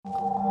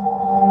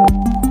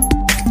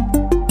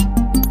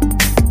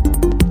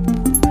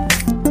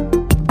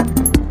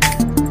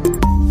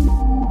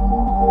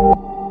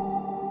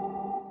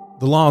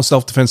Law of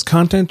Self-Defense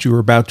content you are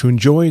about to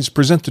enjoy is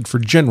presented for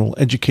general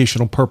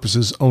educational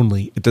purposes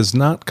only. It does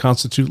not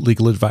constitute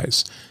legal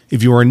advice.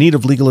 If you are in need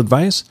of legal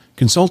advice,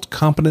 consult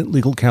competent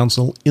legal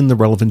counsel in the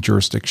relevant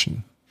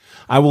jurisdiction.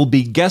 I will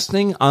be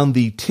guesting on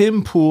the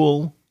Tim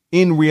Pool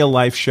in Real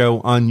Life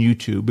show on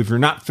YouTube. If you're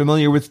not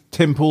familiar with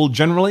Tim Pool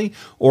generally,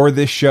 or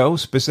this show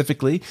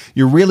specifically,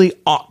 you really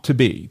ought to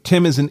be.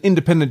 Tim is an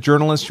independent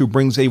journalist who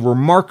brings a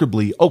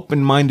remarkably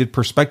open-minded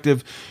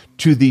perspective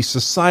to the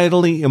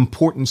societally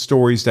important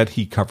stories that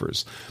he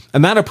covers.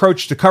 And that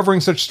approach to covering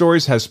such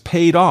stories has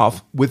paid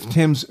off, with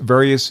Tim's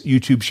various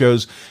YouTube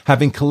shows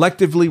having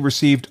collectively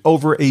received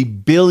over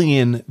 1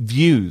 billion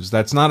views.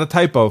 That's not a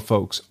typo,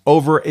 folks.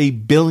 Over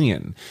 1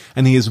 billion.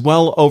 And he has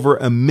well over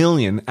 1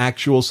 million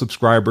actual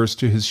subscribers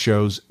to his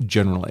shows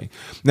generally.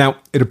 Now,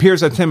 it appears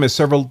that Tim has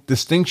several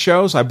distinct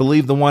shows. I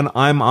believe the one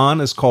I'm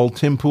on is called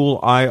Tim Pool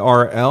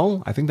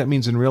IRL. I think that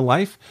means in real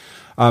life.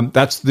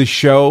 That's the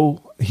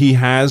show he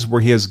has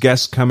where he has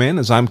guests come in,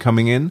 as I'm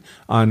coming in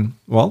on,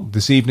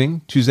 this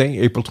evening, Tuesday,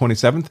 April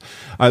 27th.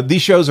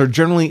 These shows are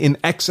generally in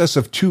excess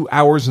of 2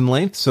 hours in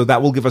length, so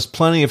that will give us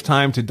plenty of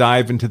time to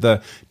dive into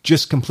the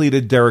just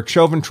completed Derek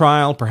Chauvin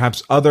trial,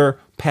 perhaps other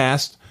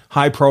past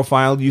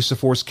high-profile use of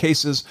force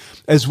cases,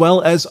 as well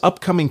as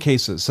upcoming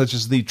cases, such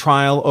as the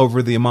trial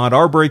over the Ahmaud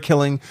Arbery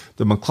killing,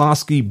 the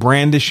McCloskey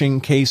brandishing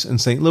case in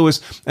St.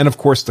 Louis, and of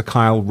course the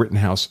Kyle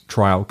Rittenhouse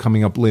trial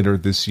coming up later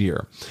this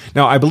year.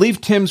 Now, I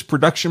believe Tim's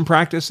production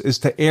practice is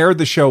to air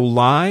the show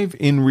live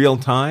in real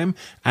time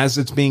as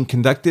it's being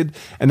conducted,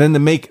 and then to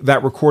make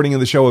that recording of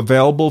the show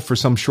available for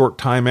some short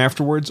time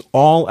afterwards,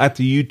 all at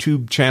the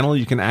YouTube channel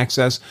you can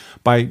access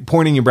by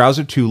pointing your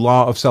browser to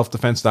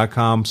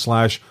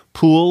lawofselfdefense.com/Pool,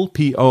 Pool.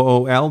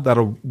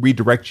 That'll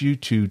redirect you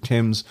to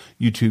Tim's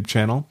YouTube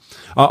channel.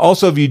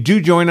 Also, if you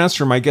do join us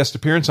for my guest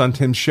appearance on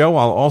Tim's show,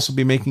 I'll also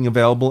be making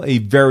available a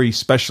very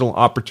special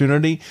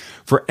opportunity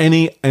for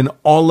any and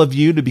all of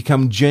you to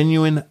become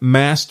genuine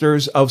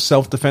masters of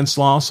self-defense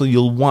law, so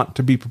you'll want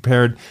to be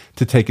prepared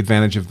to take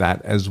advantage of that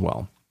as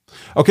well.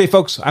 Okay,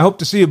 folks, I hope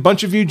to see a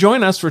bunch of you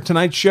join us for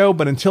tonight's show,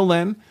 but until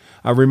then,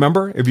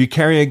 remember, if you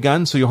carry a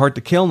gun, so you're hard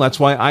to kill. That's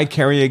why I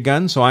carry a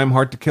gun, so I'm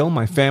hard to kill.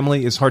 My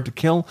family is hard to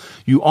kill.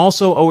 You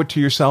also owe it to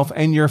yourself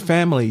and your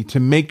family to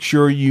make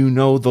sure you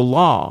know the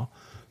law,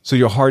 so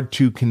you're hard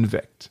to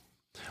convict.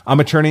 I'm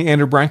attorney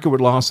Andrew Branca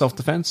with Law of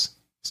Self-Defense.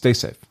 Stay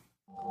safe.